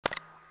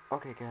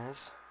Okay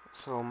guys,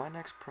 so my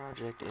next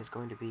project is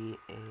going to be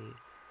a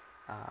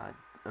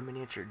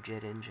miniature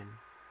jet engine.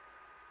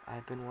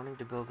 I've been wanting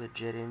to build a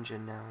jet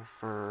engine now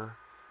for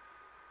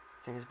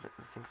I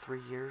think 3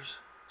 years,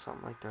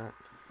 something like that.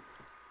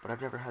 But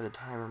I've never had the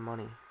time or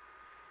money.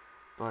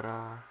 But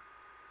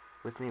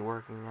with me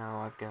working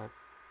now, I've got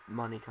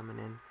money coming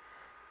in,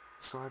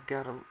 so I've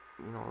got a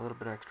little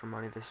bit extra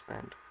money to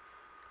spend.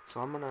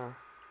 So I'm gonna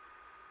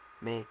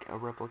make a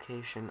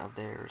replication of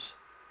theirs.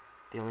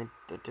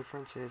 The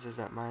difference is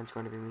that mine's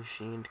going to be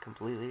machined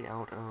completely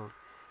out of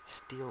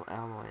steel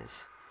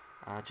alloys,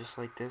 just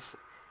like this,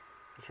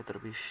 except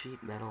it'll be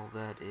sheet metal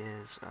that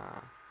is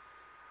zero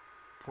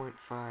point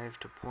 0.5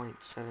 to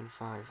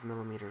 0.75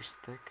 millimeters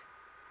thick,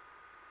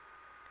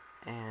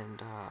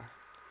 and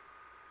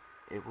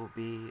it will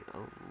be a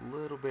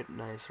little bit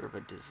nicer of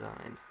a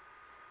design.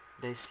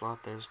 They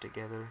slot theirs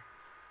together.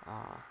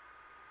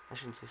 I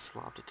shouldn't say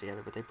slopped it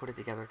together, but they put it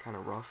together kind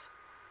of rough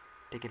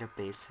to get a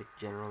basic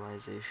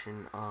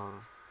generalization of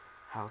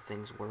how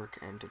things work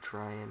and to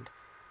try and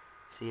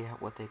see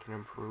what they can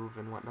improve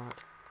and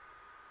whatnot.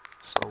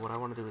 So what I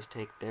want to do is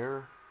take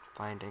their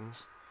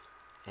findings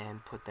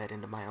and put that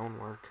into my own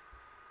work,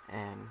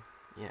 and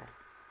yeah.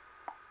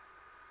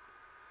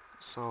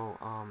 So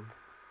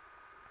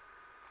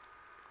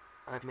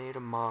I've made a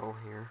model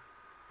here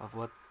of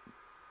what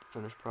the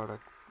finished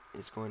product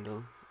is going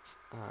to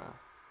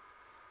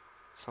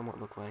somewhat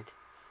look like.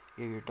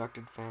 You have your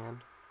ducted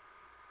fan,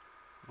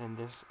 then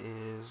this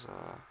is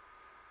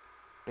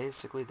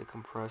basically the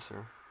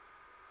compressor,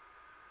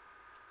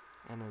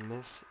 and then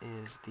this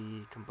is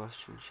the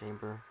combustion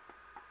chamber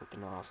with the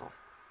nozzle.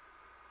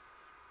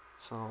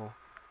 So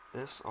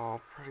this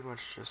all pretty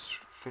much just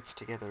fits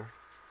together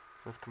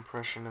with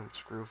compression and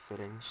screw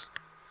fittings.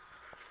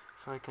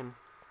 If I can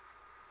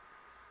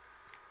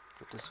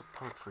get this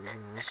apart for you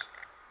guys,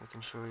 I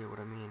can show you what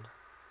I mean.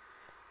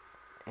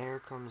 Air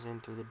comes in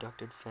through the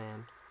ducted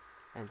fan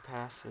and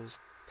passes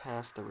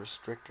past the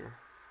restrictor.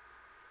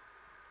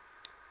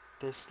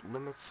 This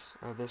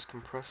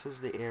compresses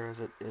the air as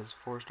it is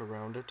forced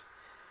around it,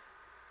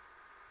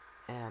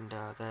 and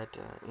that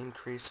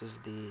increases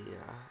the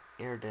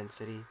air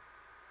density,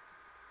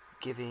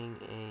 giving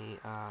a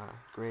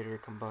greater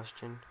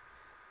combustion,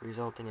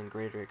 resulting in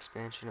greater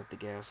expansion of the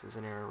gases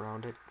and air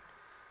around it,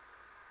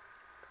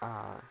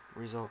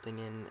 resulting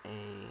in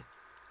a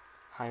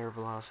higher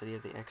velocity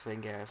of the exiting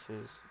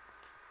gases,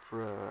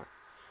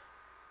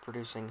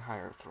 producing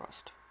higher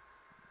thrust.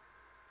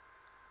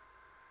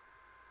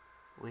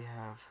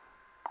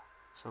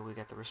 We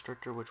got the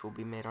restrictor, which will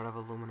be made out of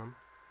aluminum.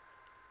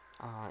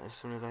 As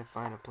soon as I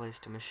find a place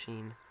to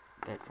machine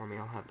that for me,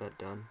 I'll have that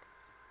done.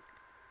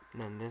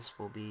 And then this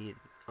will be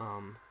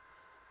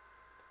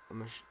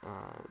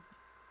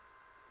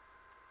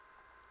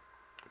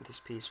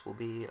this piece will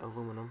be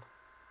aluminum.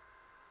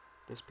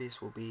 This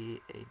piece will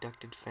be a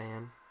ducted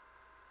fan.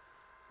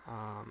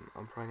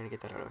 I'm probably gonna get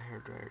that out of a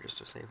hairdryer just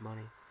to save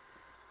money.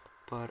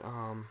 But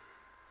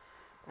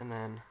and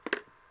then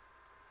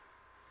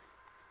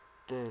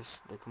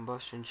the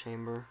combustion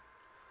chamber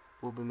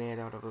will be made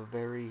out of a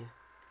very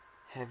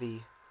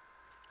heavy,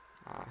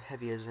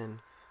 heavy as in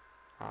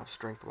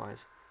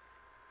strength-wise,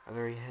 a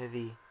very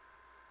heavy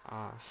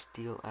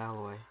steel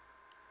alloy,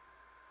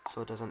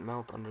 so it doesn't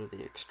melt under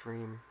the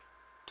extreme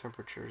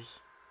temperatures.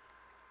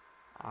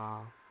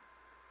 I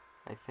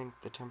think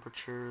the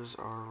temperatures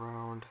are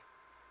around,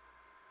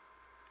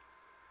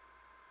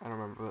 I don't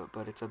remember,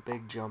 but it's a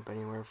big jump,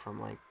 anywhere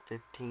from like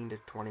 15 to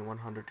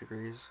 2100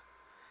 degrees,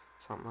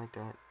 something like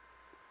that.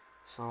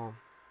 So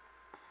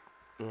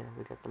yeah,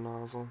 we got the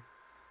nozzle.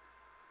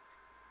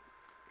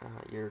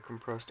 Your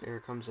compressed air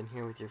comes in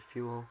here with your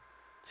fuel.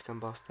 It's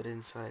combusted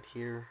inside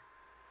here,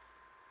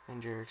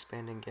 and your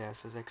expanding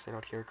gases exit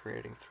out here,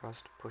 creating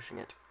thrust, pushing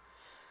it.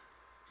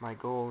 My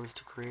goal is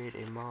to create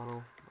a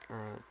model,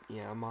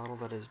 a model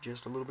that is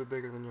just a little bit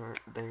bigger than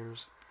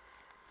theirs,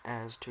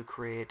 as to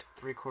create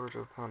 3/4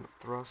 of a pound of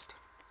thrust,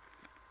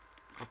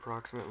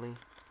 approximately.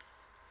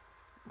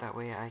 That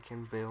way I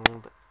can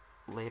build,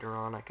 later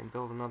on, I can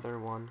build another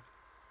one,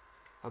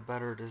 a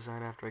better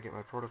design after I get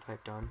my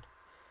prototype done,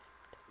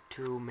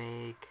 to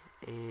make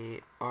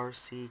a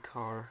RC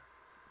car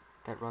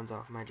that runs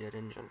off my jet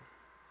engine.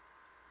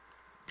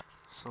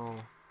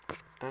 So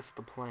that's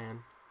the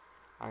plan.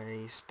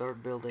 I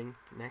start building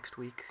next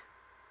week.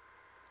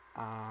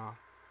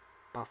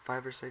 About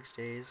 5 or 6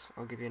 days,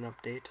 I'll give you an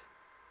update.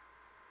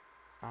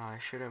 I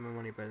should have my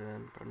money by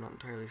then, but I'm not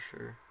entirely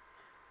sure.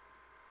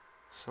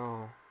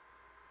 So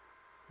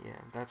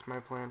yeah, that's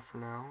my plan for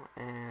now,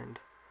 and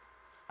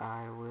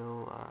I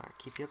will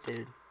keep you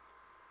updated.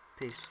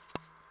 Peace.